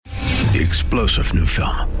the explosive new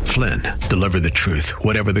film, Flynn, deliver the truth,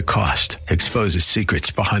 whatever the cost. Exposes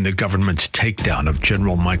secrets behind the government's takedown of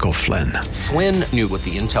General Michael Flynn. Flynn knew what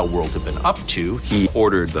the intel world had been up to. He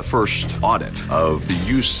ordered the first audit of the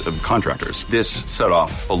use of contractors. This set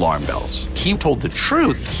off alarm bells. He told the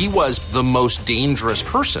truth. He was the most dangerous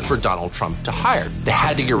person for Donald Trump to hire. They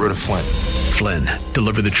had to get rid of Flynn. Flynn,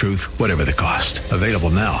 deliver the truth, whatever the cost. Available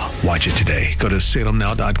now. Watch it today. Go to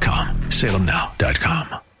salemnow.com.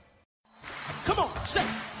 salemnow.com. Come on, say,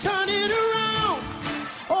 turn it around.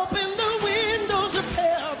 Open the windows of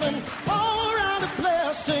heaven. Pour out a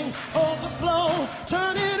blessing, overflow.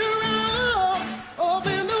 Turn it around.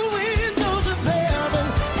 Open the windows of heaven.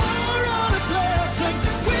 Pour out a blessing.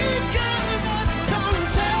 We cannot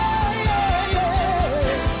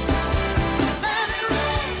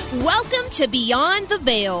contain. Welcome to Beyond the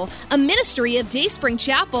Veil, a ministry of Dayspring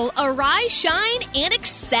Chapel. Arise, shine, and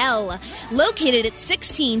excel. Located at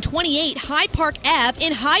 1628 Hyde Park Ave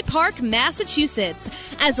in Hyde Park, Massachusetts.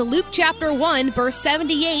 As Luke chapter 1, verse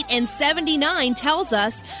 78 and 79 tells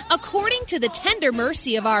us, according to the tender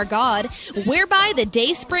mercy of our God, whereby the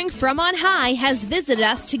dayspring from on high has visited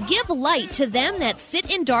us to give light to them that sit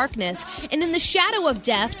in darkness and in the shadow of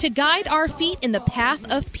death, to guide our feet in the path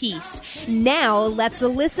of peace. Now let's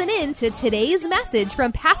listen in to today's message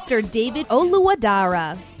from Pastor David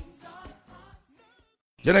Oluwadara.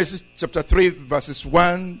 Genesis chapter 3, verses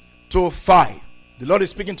 1 to 5. The Lord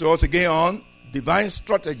is speaking to us again on divine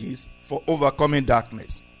strategies for overcoming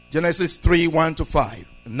darkness. Genesis 3, 1 to 5.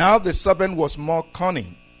 Now the serpent was more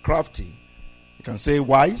cunning, crafty, you can say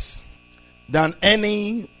wise, than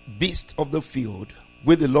any beast of the field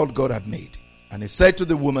which the Lord God had made. And he said to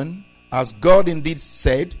the woman, as God indeed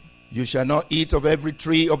said, you shall not eat of every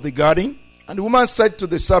tree of the garden. And the woman said to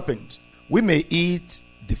the serpent, we may eat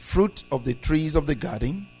the fruit of the trees of the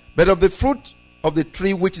garden, but of the fruit of the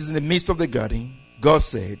tree which is in the midst of the garden, God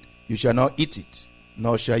said, you shall not eat it,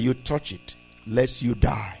 nor shall you touch it, lest you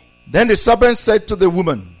die. Then the serpent said to the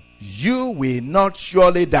woman, you will not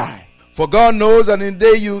surely die, for God knows that in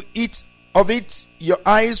the day you eat of it, your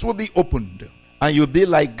eyes will be opened, and you'll be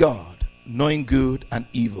like God, knowing good and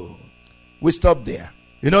evil. We stop there.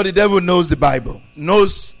 You know, the devil knows the Bible,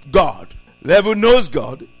 knows God. The devil knows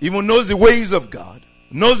God, even knows the ways of God,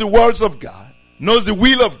 knows the words of God, knows the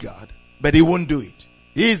will of God, but he won't do it.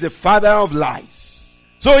 He is the father of lies.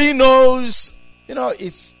 So he knows,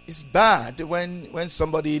 it's bad when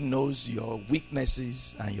somebody knows your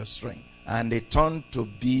weaknesses and your strength, and they turn to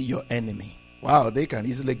be your enemy. Wow, they can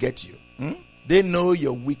easily get you. They know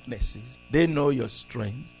your weaknesses, they know your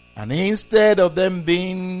strength, and instead of them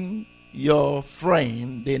being your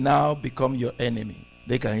friend, they now become your enemy.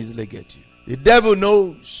 They can easily get you. The devil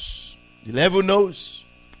knows. The devil knows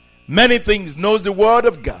many things, knows the word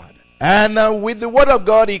of God. And with the word of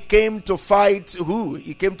God, he came to fight who?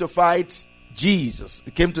 He came to fight Jesus.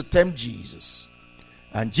 He came to tempt Jesus.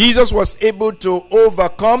 And Jesus was able to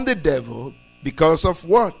overcome the devil because of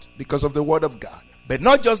what? Because of the word of God. But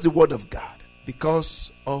not just the word of God,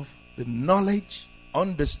 because of the knowledge,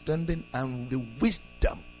 understanding, and the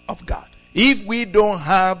wisdom of God. If we don't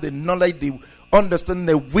have the knowledge, the understanding,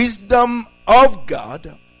 the wisdom of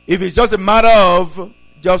God, if it's just a matter of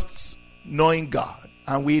just knowing God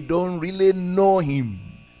and we don't really know him,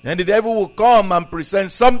 then the devil will come and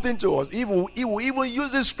present something to us. He will even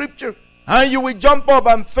use the scripture, and you will jump up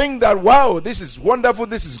and think that, wow, this is wonderful,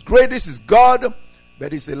 this is great, this is God,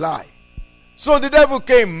 but it's a lie. So the devil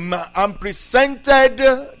came and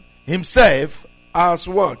presented himself as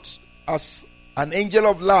what? As an angel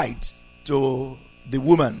of light to the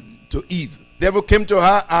woman, to Eve. The devil came to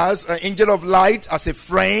her as an angel of light, as a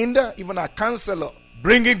friend, even a counselor,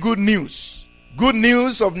 bringing good news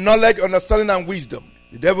of knowledge, understanding, and wisdom.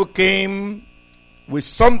 The devil came with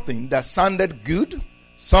something that sounded good,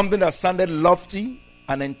 something that sounded lofty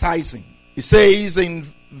and enticing. It says in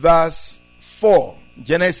verse 4,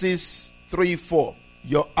 Genesis 3:4,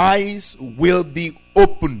 your eyes will be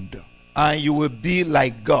opened and you will be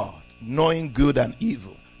like God, knowing good and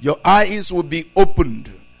evil. Your eyes will be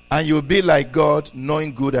opened and you will be like God,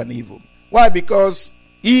 knowing good and evil. Why? Because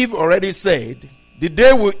Eve already said, the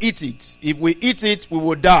day we eat it, if we eat it, we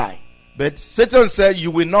will die. But Satan said,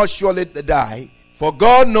 you will not surely die, for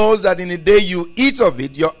God knows that in the day you eat of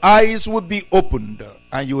it, your eyes will be opened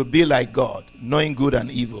and you will be like God, knowing good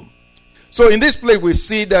and evil. So in this place we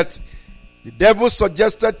see that the devil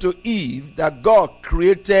suggested to Eve that God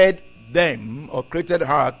created them, or created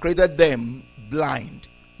her, created them blind.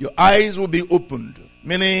 Your eyes will be opened,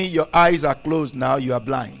 meaning your eyes are closed now, you are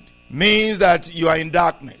blind. Means that you are in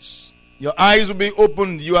darkness. Your eyes will be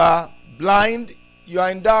opened, you are blind, you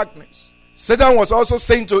are in darkness. Satan was also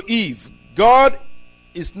saying to Eve, God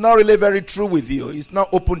is not really very true with you. It's not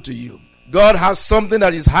open to you. God has something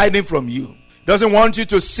that is hiding from you. Doesn't want you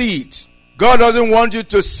to see it. God doesn't want you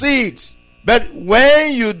to see it. But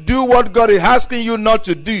when you do what God is asking you not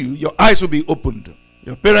to do, your eyes will be opened.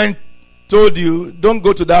 Your parent told you, don't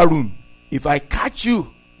go to that room. If I catch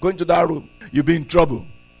you going to that room, you'll be in trouble.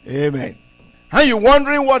 Amen. And you're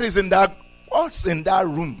wondering what's in that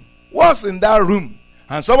room? What's in that room?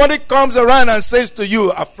 And somebody comes around and says to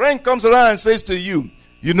you, a friend comes around and says to you,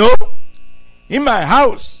 you know, in my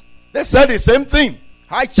house, they said the same thing.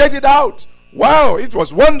 I checked it out. Wow, it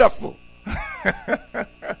was wonderful.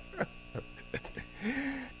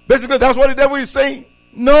 Basically, that's what the devil is saying.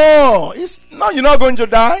 No, you're not going to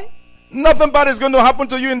die. Nothing bad is going to happen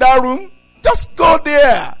to you in that room. Just go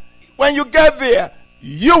there. When you get there,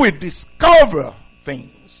 you will discover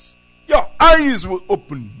things. Your eyes will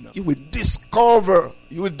open. You will discover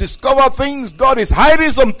things. God is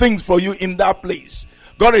hiding some things for you in that place.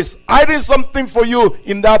 God is hiding something for you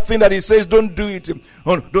in that thing that he says, don't do it.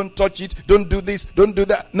 Oh, don't touch it. Don't do this. Don't do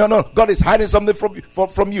that. No. God is hiding something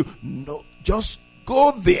from you. No, just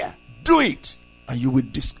go there. Do it. And you will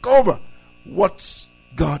discover what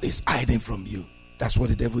God is hiding from you. That's what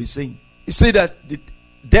the devil is saying. You see that the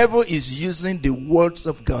devil is using the words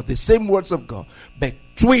of God, the same words of God, but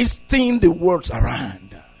twisting the words around.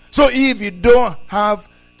 So if you don't have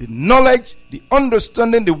the knowledge, the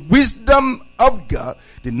understanding, the wisdom of God,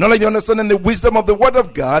 the knowledge, the understanding, the wisdom of the word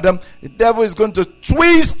of God, the devil is going to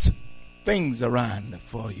twist things around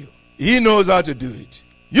for you. He knows how to do it.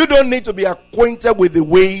 You don't need to be acquainted with the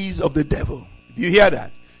ways of the devil. Do you hear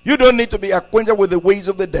that? You don't need to be acquainted with the ways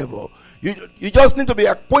of the devil. You just need to be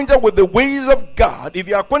acquainted with the ways of God. If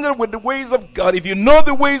you're acquainted with the ways of God, if you know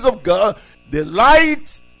the ways of God, the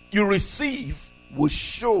light you receive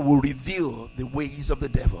will reveal the ways of the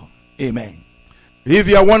devil. Amen. If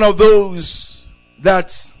you are one of those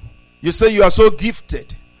that you say you are so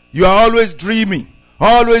gifted, you are always dreaming.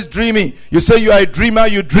 You say you are a dreamer,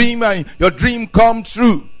 you dream and your dream comes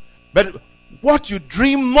true. But what you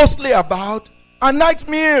dream mostly about are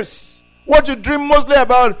nightmares. What you dream mostly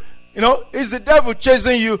about, is the devil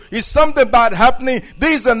chasing you. Is something bad happening?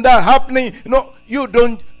 This and that happening. You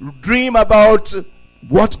don't dream about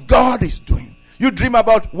what God is doing. You dream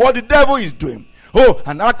about what the devil is doing. Oh,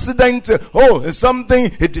 an accident. Oh, something,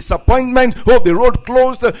 a disappointment. Oh, the road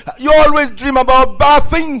closed. You always dream about bad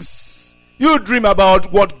things. You dream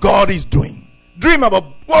about what God is doing. Dream about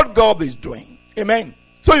what God is doing. Amen.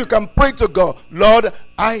 So you can pray to God, Lord,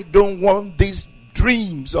 I don't want these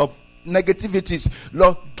dreams of negativities.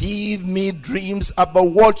 Lord, give me dreams about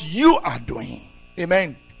what you are doing.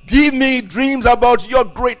 Amen. Give me dreams about your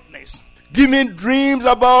greatness. Give me dreams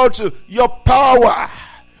about your power.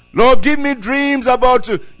 Lord, give me dreams about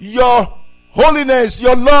your holiness,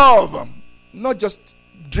 your love. Not just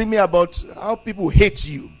dreaming about how people hate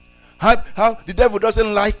you, how the devil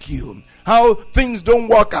doesn't like you, how things don't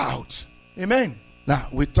work out. Amen. Now,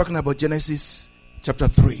 we're talking about Genesis chapter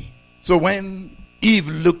 3. So when Eve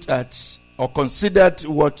looked at or considered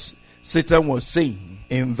what Satan was saying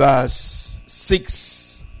in verse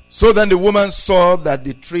 6. So then the woman saw that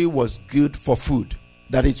the tree was good for food,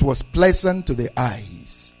 that it was pleasant to the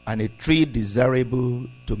eyes, and a tree desirable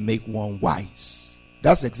to make one wise.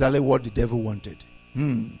 That's exactly what the devil wanted.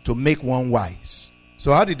 To make one wise.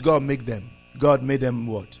 So how did God make them? God made them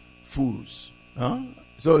what? Fools.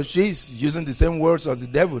 So she's using the same words as the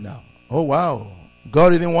devil now. Oh wow. God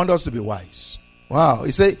didn't want us to be wise. Wow.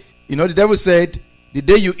 He said, the devil said, the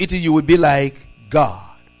day you eat it, you will be like God.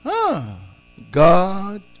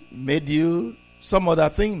 God made you some other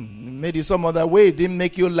thing. Made you some other way. Didn't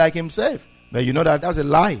make you like himself. But you know that's a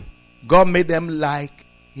lie. God made them like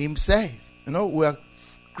himself. We are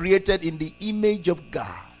created in the image of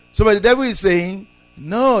God. So but the devil is saying,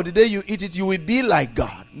 no, the day you eat it, you will be like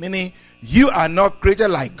God. Meaning, you are not created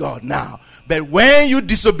like God now. But when you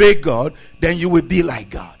disobey God, then you will be like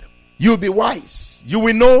God. You will be wise. You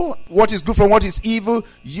will know what is good from what is evil.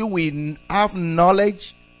 You will have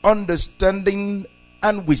knowledge, understanding,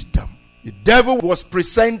 and wisdom. The devil was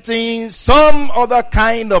presenting some other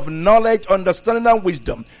kind of knowledge, understanding, and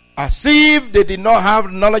wisdom. As if they did not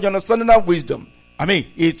have knowledge, understanding, and wisdom.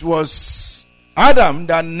 It was Adam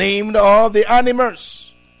that named all the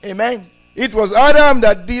animals. Amen. It was Adam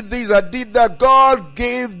that did this, that did that. God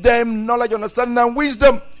gave them knowledge, understanding, and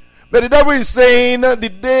wisdom. But the devil is saying, the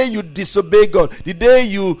day you disobey God, the day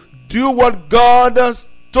you do what God has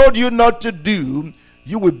told you not to do,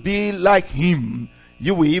 you will be like him.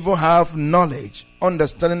 You will even have knowledge,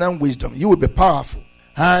 understanding, and wisdom. You will be powerful.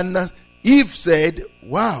 And Eve said,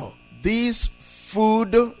 wow, this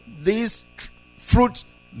food this fruit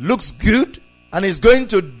looks good and is going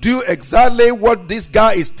to do exactly what this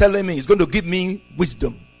guy is telling me. He's going to give me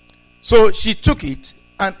wisdom. So she took it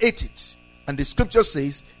and ate it. And the scripture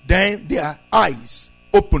says, then their eyes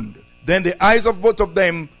opened. Then the eyes of both of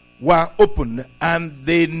them were opened, and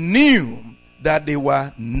they knew that they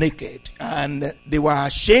were naked, and they were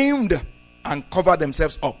ashamed and covered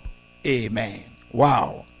themselves up. Amen.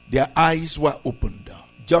 Wow. Their eyes were opened,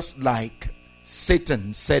 just like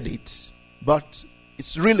Satan said it. But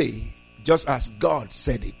it's really just as God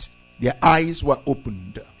said it. Their eyes were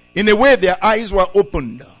opened. In a way, their eyes were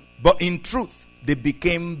opened, but in truth, they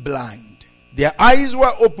became blind. Their eyes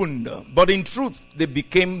were opened, but in truth, they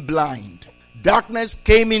became blind. Darkness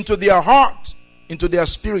came into their heart, into their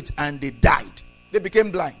spirit, and they died. They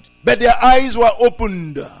became blind. But their eyes were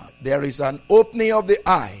opened. There is an opening of the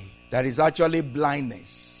eye that is actually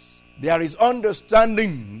blindness. There is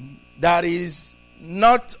understanding that is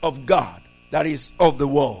not of God, that is of the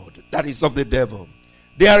world, that is of the devil.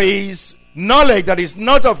 There is knowledge that is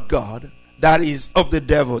not of God, that is of the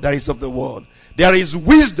devil, that is of the world. There is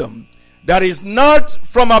wisdom that is not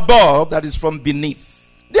from above, that is from beneath.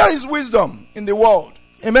 There is wisdom in the world.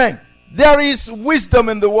 Amen. There is wisdom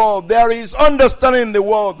in the world. There is understanding in the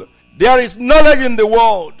world. There is knowledge in the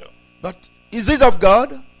world. But is it of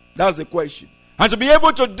God? That's the question. And to be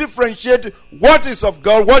able to differentiate what is of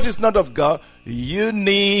God, what is not of God, you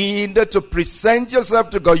need to present yourself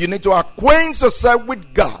to God. You need to acquaint yourself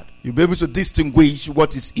with God. You'll be able to distinguish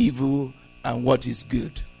what is evil and what is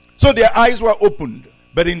good. So their eyes were opened,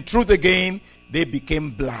 but in truth again, they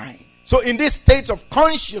became blind. So in this state of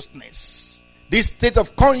consciousness,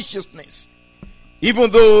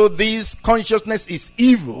 even though this consciousness is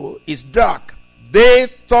evil, is dark, they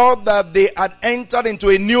thought that they had entered into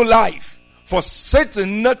a new life. For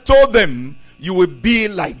Satan told them, you will be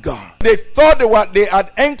like God. They thought they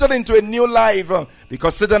had entered into a new life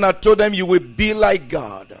because Satan had told them, you will be like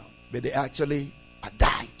God. But they actually had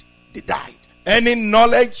died. They died. Any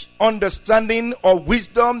knowledge, understanding, or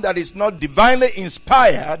wisdom that is not divinely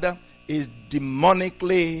inspired is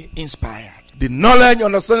demonically inspired. The knowledge,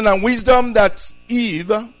 understanding, and wisdom that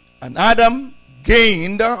Eve and Adam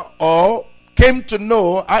gained or came to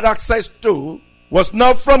know, had access to, was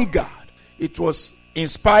not from God. It was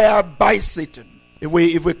inspired by Satan. If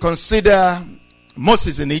we consider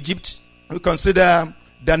Moses in Egypt, we consider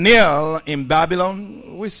Daniel in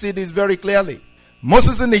Babylon, we see this very clearly.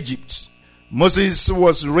 Moses in Egypt. Moses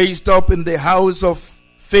was raised up in the house of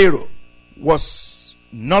Pharaoh, was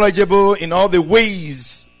knowledgeable in all the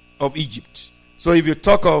ways of Egypt. So if you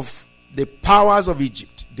talk of the powers of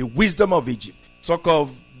Egypt, the wisdom of Egypt, talk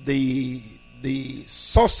of the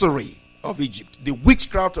sorcery of Egypt, the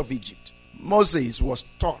witchcraft of Egypt, Moses was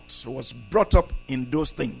taught, was brought up in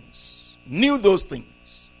those things, knew those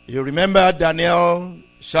things. You remember Daniel,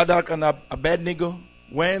 Shadrach, and Abednego,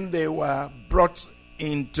 when they were brought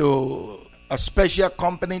into a special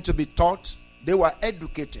company to be taught, they were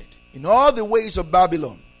educated in all the ways of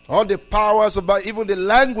Babylon, all the powers of Babylon, even the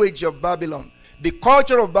language of Babylon, the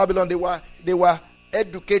culture of Babylon. They were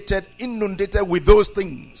educated, inundated with those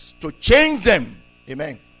things to change them.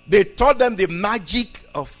 Amen. They taught them the magic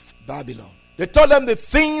of Babylon. They taught them the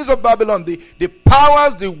things of Babylon, the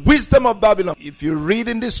powers, the wisdom of Babylon. If you read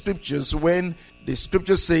in the scriptures, when the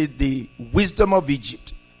scriptures say the wisdom of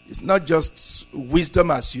Egypt, it's not just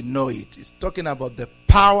wisdom as you know it. It's talking about the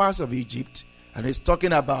powers of Egypt, and it's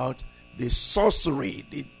talking about the sorcery,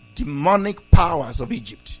 the demonic powers of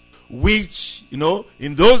Egypt, which,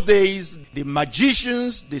 in those days, the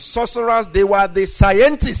magicians, the sorcerers, they were the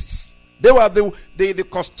scientists. They were the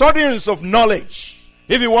custodians of knowledge.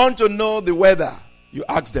 If you want to know the weather, you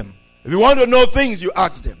ask them. If you want to know things, you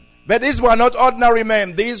ask them. But these were not ordinary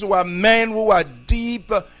men. These were men who were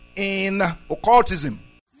deep in occultism.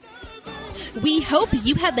 We hope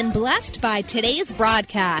you have been blessed by today's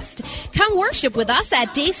broadcast. Come worship with us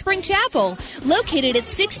at Dayspring Chapel, located at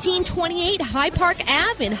 1628 High Park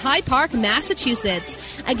Ave in High Park, Massachusetts.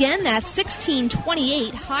 Again, that's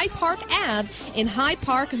 1628 High Park Ave in High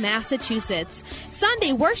Park, Massachusetts.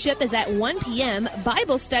 Sunday worship is at 1 p.m.,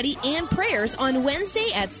 Bible study and prayers on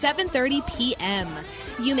Wednesday at 7:30 p.m.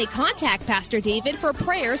 You may contact Pastor David for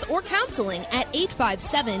prayers or counseling at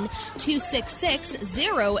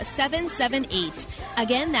 857-266-0778.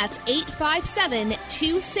 Again, that's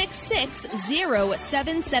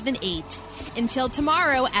 857-266-0778. Until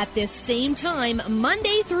tomorrow at this same time,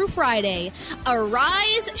 Monday through Friday,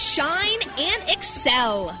 arise, shine, and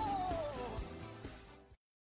excel.